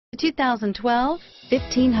2012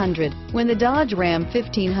 1500. When the Dodge Ram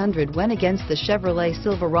 1500 went against the Chevrolet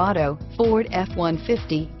Silverado, Ford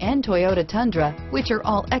F-150, and Toyota Tundra, which are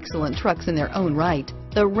all excellent trucks in their own right,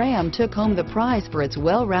 the Ram took home the prize for its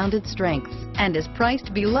well-rounded strengths and is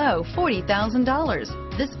priced below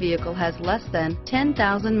 $40,000. This vehicle has less than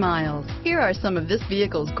 10,000 miles. Here are some of this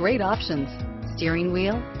vehicle's great options: steering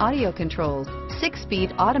wheel audio controls,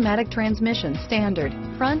 6-speed automatic transmission standard,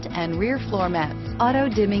 front and rear floor mats,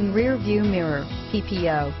 auto-dimming rear view mirror,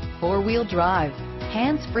 PPO, 4-wheel drive,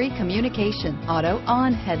 hands-free communication,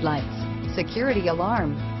 auto-on headlights, security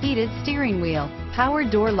alarm, heated steering wheel, power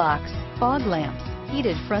door locks, fog lamps,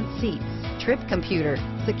 heated front seats, trip computer,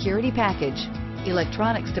 security package,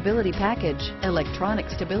 electronic stability package, electronic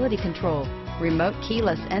stability control, remote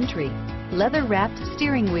keyless entry, leather-wrapped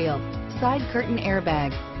steering wheel, side curtain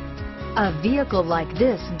airbag. A vehicle like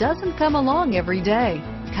this doesn't come along every day.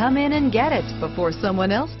 Come in and get it before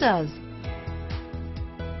someone else does.